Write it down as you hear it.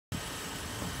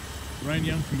Ryan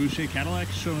Young from Boucher Cadillac,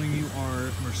 showing you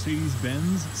our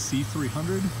Mercedes-Benz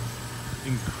C300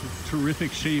 in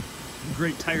terrific shape,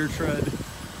 great tire tread,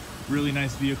 really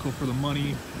nice vehicle for the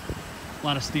money, a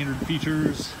lot of standard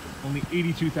features, only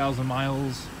 82,000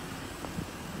 miles,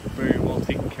 very well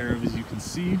taken care of as you can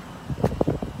see.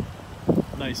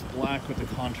 Nice black with a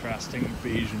contrasting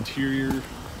beige interior.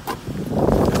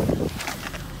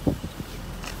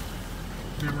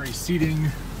 Memory seating,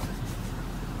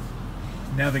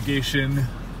 navigation.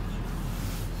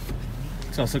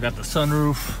 It's also got the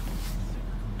sunroof.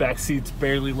 Back seats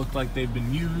barely look like they've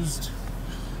been used.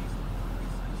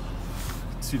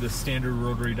 See the standard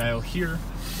rotary dial here.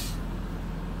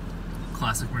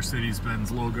 Classic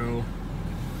Mercedes-Benz logo.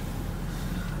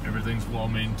 Everything's well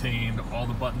maintained. All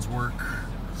the buttons work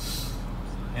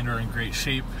and are in great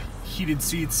shape. Heated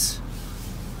seats,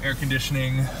 air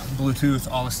conditioning, Bluetooth,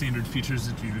 all the standard features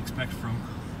that you'd expect from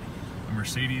a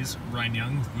Mercedes. Ryan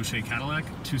Young with Boucher Cadillac,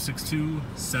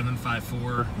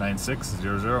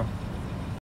 262-754-9600.